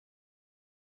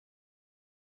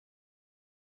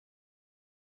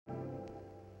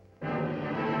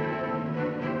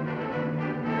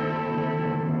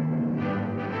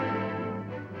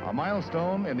A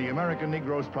milestone in the American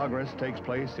Negro's progress takes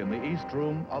place in the East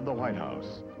Room of the White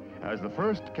House, as the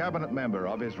first cabinet member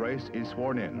of his race is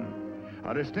sworn in.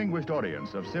 A distinguished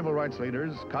audience of civil rights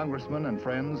leaders, congressmen, and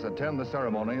friends attend the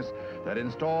ceremonies that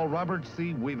install Robert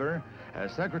C. Weaver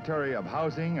as Secretary of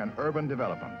Housing and Urban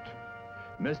Development.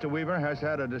 Mr. Weaver has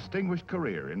had a distinguished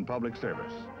career in public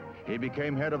service. He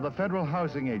became head of the Federal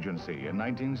Housing Agency in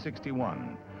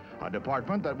 1961, a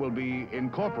department that will be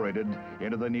incorporated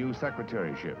into the new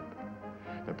secretaryship.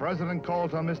 The President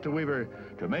calls on Mr. Weaver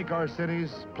to make our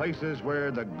cities places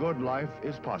where the good life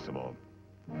is possible.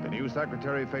 The new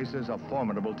secretary faces a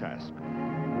formidable task.